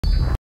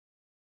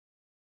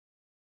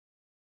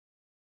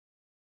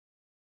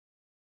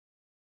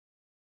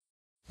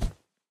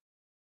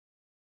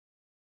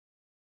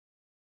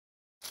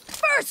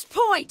First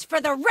point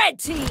for the red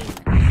team!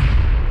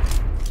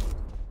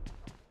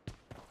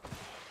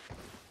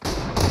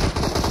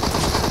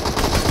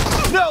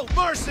 No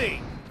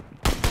mercy!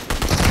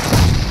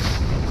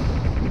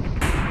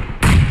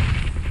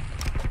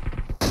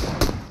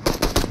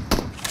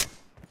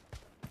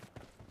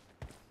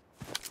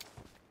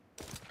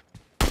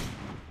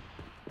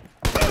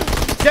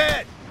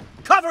 Dead!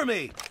 Cover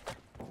me!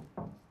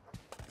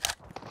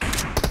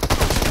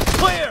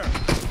 Clear!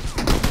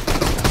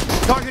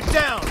 Target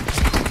down!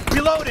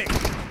 Reloading!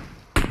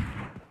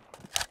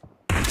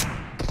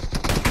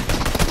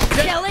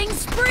 Killing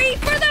spree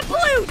for the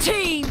blue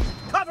team!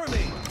 Cover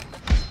me!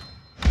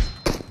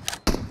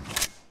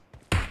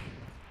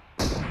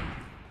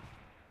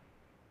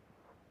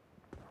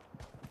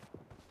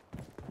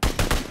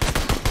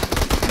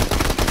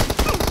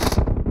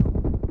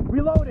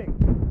 Reloading!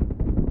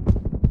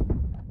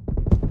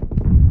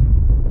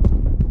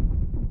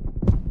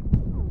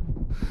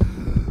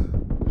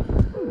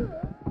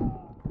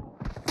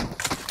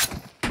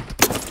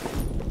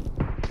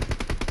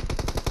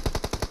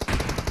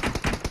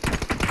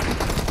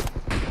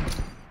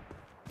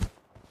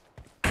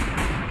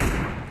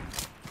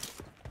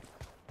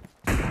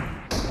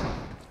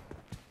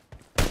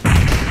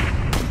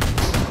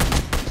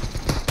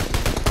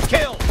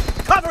 Kill!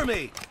 Cover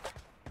me!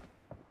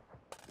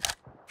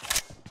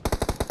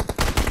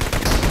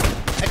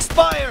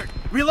 Expired!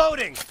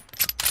 Reloading!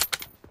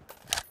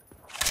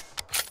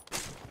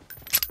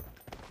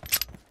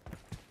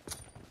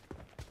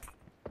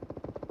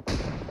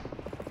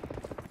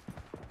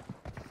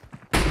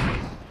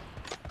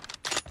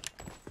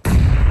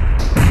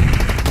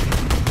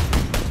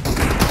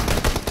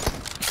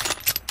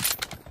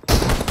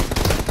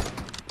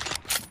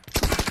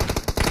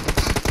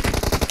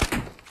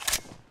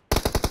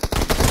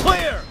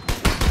 Clear!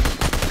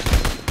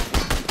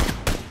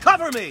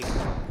 Cover me!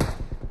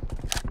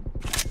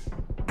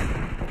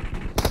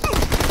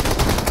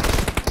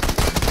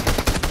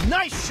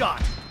 Nice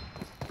shot!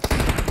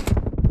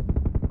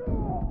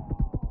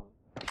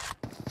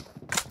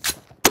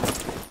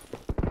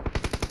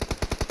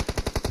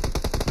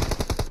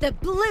 The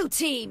blue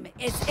team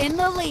is in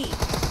the lead.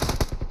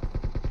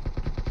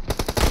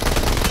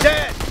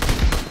 Dead!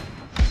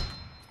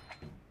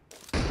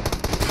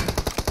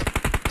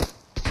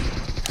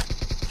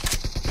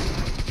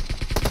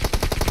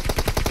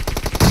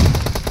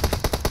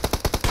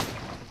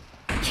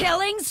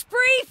 Killing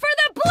spree for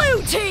the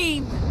blue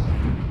team!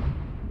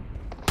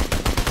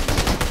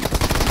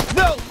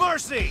 No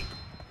mercy!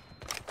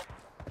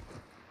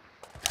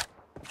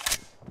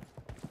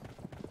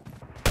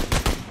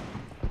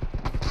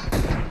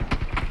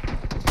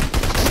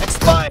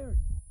 Expired!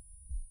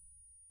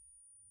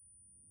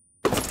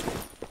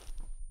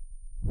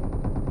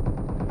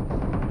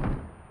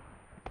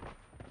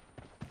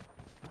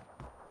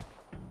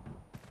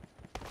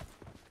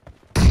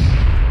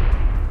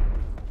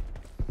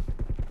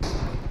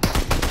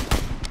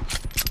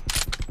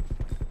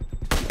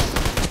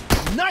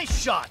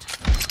 Nice shot!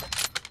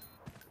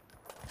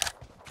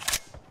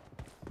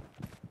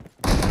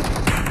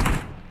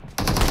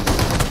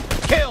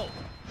 Kill!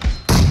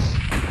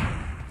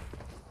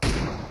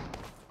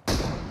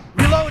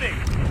 Reloading!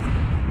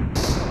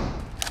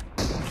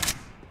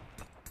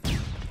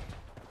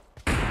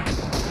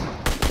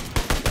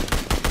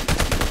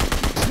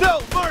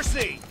 No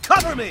mercy!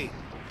 Cover me!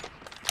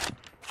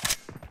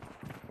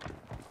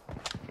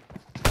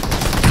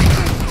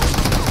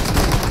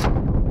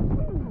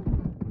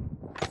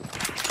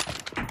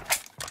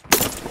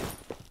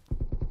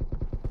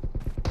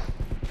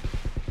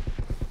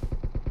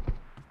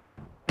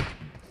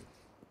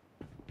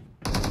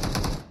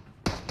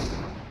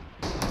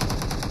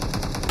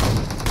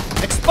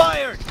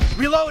 Expired!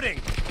 Reloading!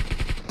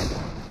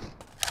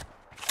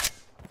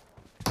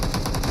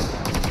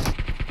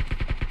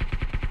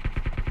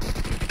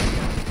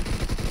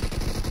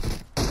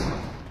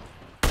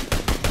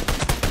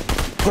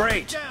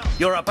 Great!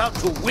 You're about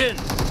to win!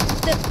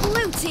 The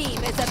blue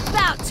team is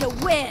about to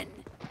win!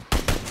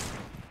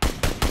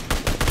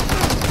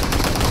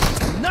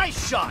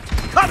 Nice shot!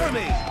 Cover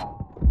me!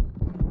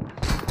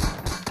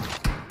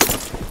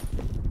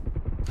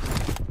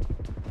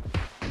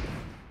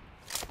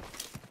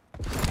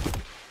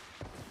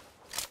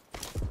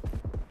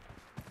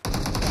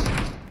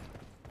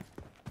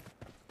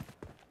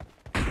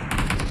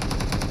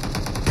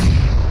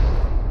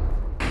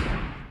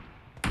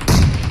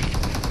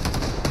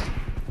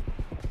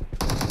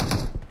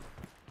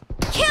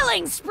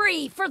 Killing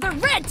spree for the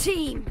red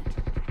team!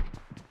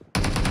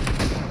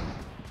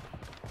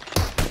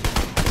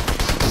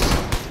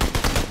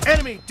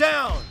 Enemy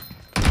down!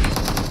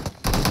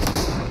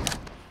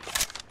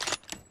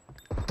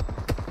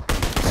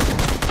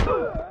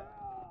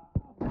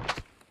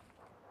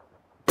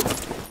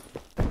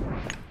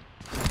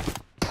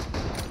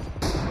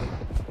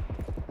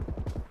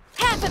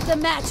 Half of the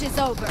match is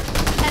over,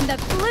 and the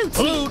blue team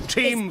Blue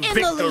team is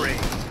in the lead.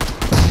 victory!